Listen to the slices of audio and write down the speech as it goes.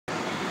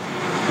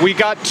We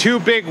got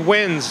two big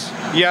wins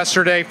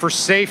yesterday for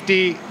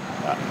safety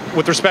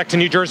with respect to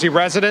New Jersey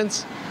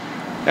residents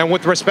and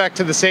with respect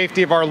to the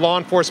safety of our law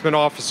enforcement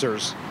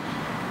officers.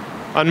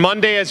 On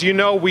Monday, as you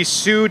know, we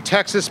sued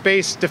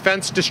Texas-based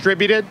Defense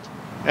Distributed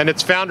and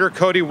its founder,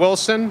 Cody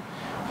Wilson.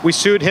 We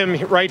sued him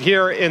right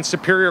here in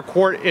Superior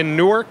Court in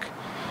Newark,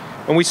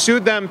 and we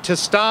sued them to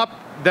stop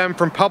them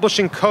from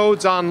publishing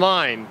codes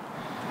online,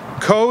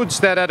 codes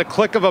that at a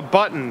click of a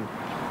button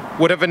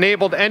would have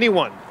enabled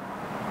anyone,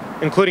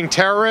 including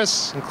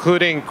terrorists,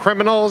 including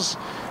criminals,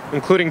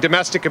 including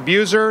domestic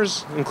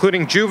abusers,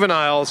 including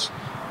juveniles,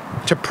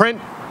 to print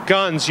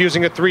guns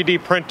using a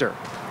 3D printer.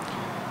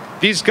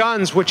 These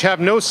guns, which have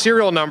no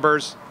serial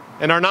numbers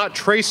and are not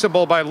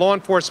traceable by law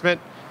enforcement,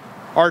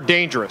 are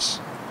dangerous.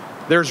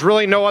 There's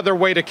really no other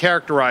way to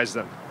characterize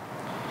them.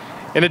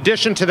 In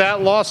addition to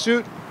that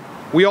lawsuit,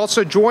 we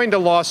also joined a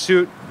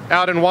lawsuit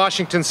out in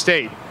Washington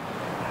State,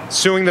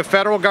 suing the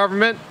federal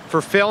government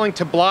for failing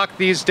to block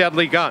these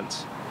deadly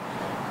guns.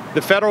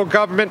 The federal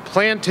government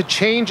planned to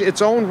change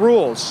its own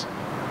rules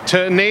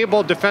to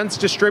enable Defense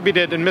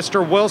Distributed and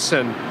Mr.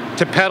 Wilson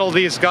to peddle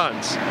these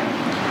guns.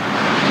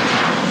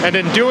 And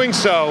in doing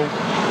so,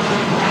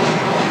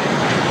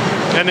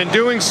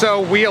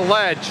 we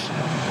allege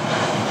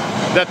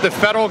that the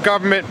federal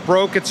government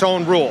broke its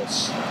own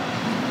rules.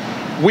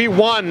 We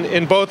won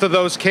in both of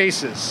those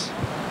cases.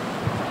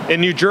 In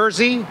New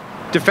Jersey,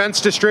 Defense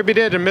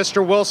Distributed and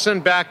Mr. Wilson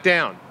backed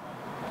down.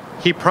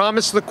 He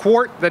promised the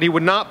court that he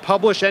would not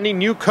publish any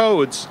new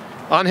codes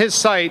on his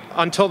site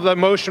until the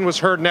motion was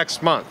heard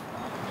next month.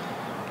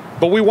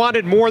 But we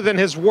wanted more than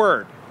his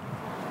word.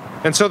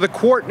 And so the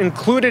court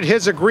included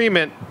his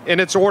agreement in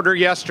its order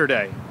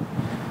yesterday.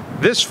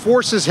 This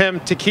forces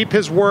him to keep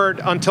his word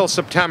until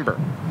September.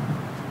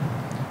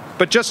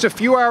 But just a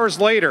few hours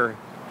later,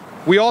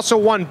 we also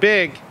won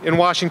big in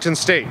Washington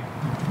State,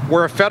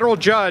 where a federal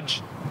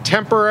judge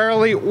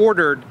temporarily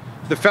ordered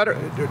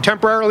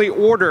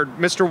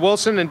Mr.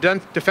 Wilson and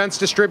Defense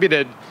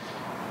Distributed,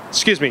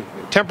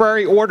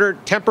 temporarily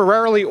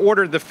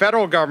ordered the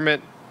federal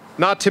government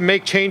not to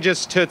make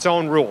changes to its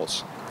own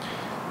rules.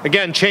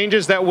 Again,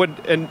 changes that would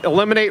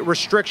eliminate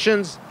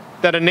restrictions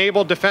that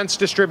enable Defense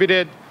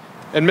Distributed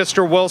and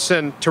Mr.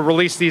 Wilson to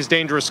release these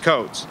dangerous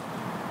codes.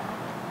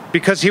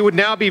 Because he would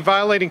now be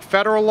violating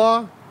federal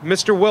law,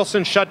 Mr.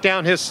 Wilson shut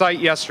down his site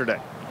yesterday.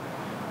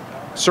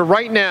 So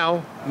right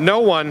now,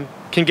 no one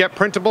can get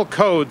printable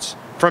codes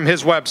from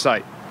his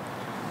website.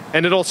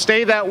 And it'll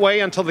stay that way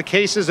until the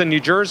case is in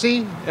New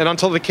Jersey and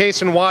until the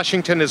case in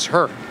Washington is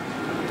heard.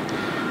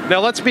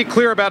 Now let's be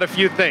clear about a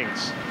few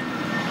things.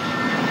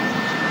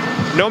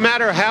 No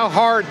matter how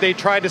hard they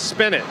try to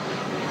spin it,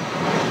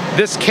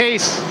 this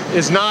case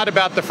is not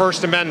about the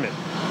First Amendment.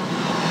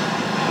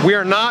 We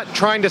are not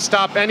trying to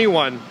stop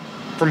anyone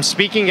from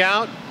speaking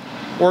out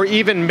or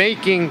even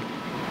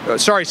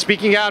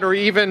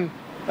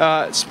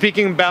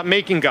speaking about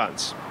making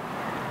guns.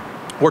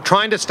 We're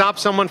trying to stop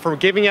someone from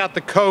giving out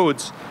the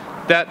codes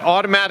that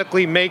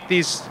automatically make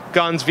these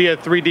guns via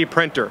 3D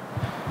printer.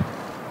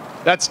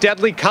 That's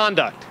deadly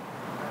conduct.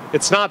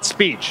 It's not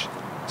speech.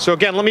 So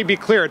again, let me be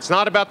clear, it's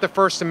not about the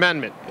First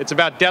Amendment. It's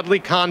about deadly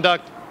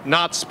conduct,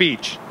 not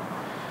speech.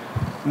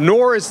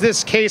 Nor is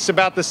this case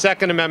about the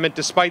Second Amendment,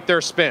 despite their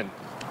spin.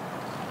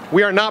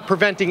 We are not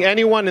preventing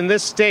anyone in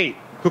this state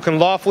who can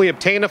lawfully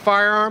obtain a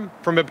firearm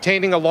from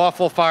obtaining a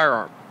lawful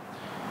firearm.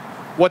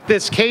 What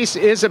this case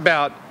is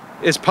about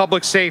is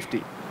public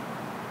safety.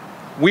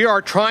 We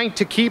are trying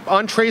to keep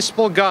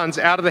untraceable guns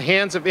out of the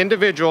hands of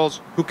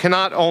individuals who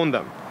cannot own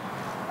them.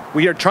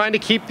 We are trying to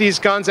keep these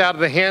guns out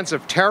of the hands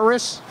of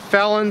terrorists,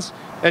 felons,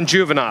 and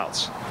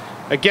juveniles.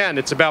 Again,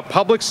 it's about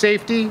public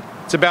safety,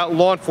 it's about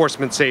law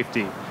enforcement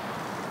safety.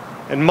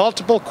 And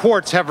multiple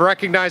courts have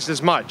recognized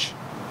as much.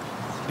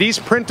 These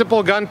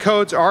printable gun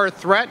codes are a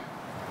threat,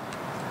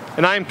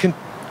 and I am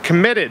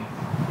committed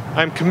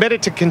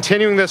to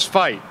continuing this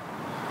fight.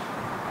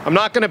 I'm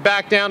not going to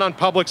back down on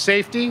public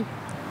safety,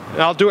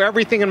 and I'll do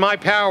everything in my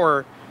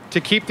power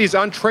to keep these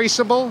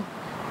untraceable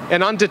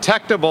and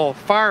undetectable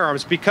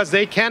firearms, because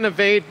they can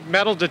evade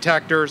metal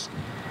detectors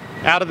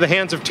out of the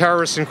hands of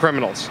terrorists and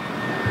criminals.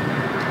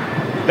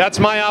 That's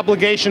my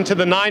obligation to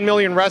the 9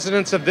 million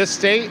residents of this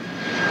state.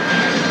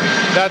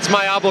 That's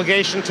my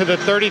obligation to the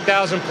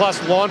 30,000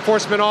 plus law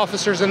enforcement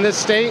officers in this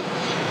state.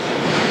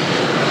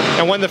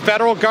 And when the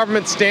federal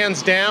government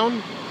stands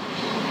down,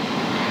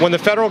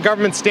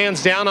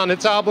 on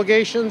its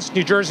obligations,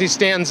 New Jersey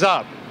stands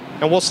up.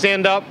 And we'll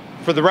stand up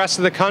for the rest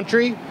of the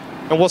country,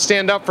 and we'll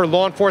stand up for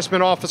law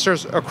enforcement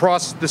officers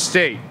across the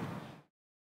state.